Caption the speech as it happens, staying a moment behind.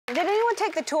Did anyone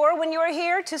take the tour when you were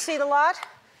here to see the lot?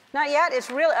 Not yet?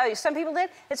 It's really, some people did?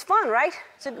 It's fun, right?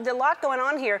 There's a lot going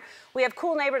on here. We have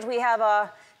cool neighbors. We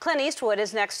have Clint Eastwood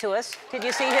is next to us. Did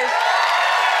you see his?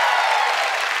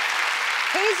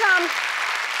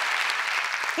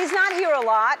 He's not here a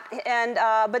lot, and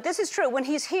but this is true. When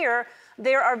he's here,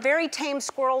 there are very tame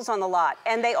squirrels on the lot,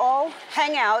 and they all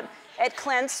hang out at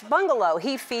Clint's bungalow.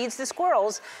 He feeds the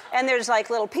squirrels, and there's like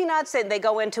little peanuts, and they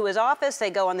go into his office, they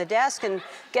go on the desk and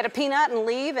get a peanut and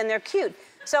leave, and they're cute.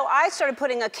 So I started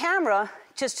putting a camera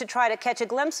just to try to catch a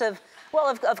glimpse of, well,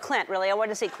 of Clint, really. I wanted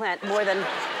to see Clint more than,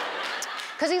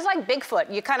 because he's like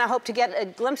Bigfoot. You kind of hope to get a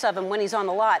glimpse of him when he's on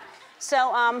the lot.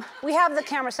 So we have the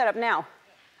camera set up now.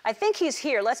 I think he's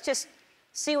here. Let's just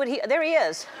see what there he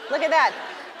is. Look at that.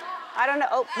 I don't know.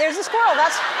 Oh, there's a squirrel.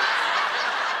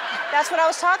 That's what I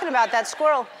was talking about, that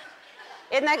squirrel.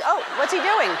 Isn't that, oh, what's he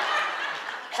doing?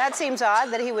 That seems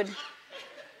odd that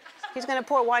he's gonna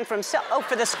pour wine for himself. Oh,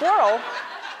 for the squirrel?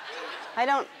 I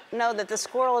don't know that the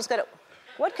squirrel is gonna,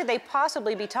 what could they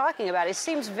possibly be talking about? He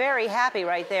seems very happy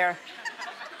right there.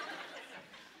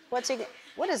 What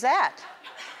is that?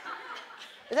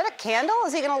 Is that a candle?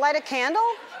 Is he gonna light a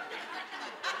candle?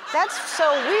 That's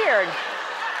so weird.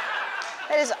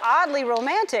 That is oddly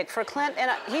romantic for Clint,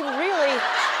 and he really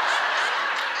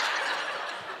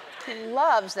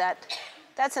loves that.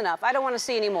 That's enough. I don't want to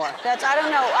see any more.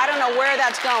 I don't know where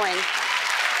that's going.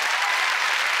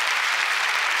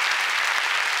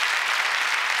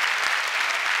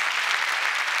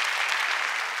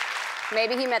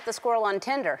 Maybe he met the squirrel on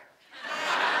Tinder.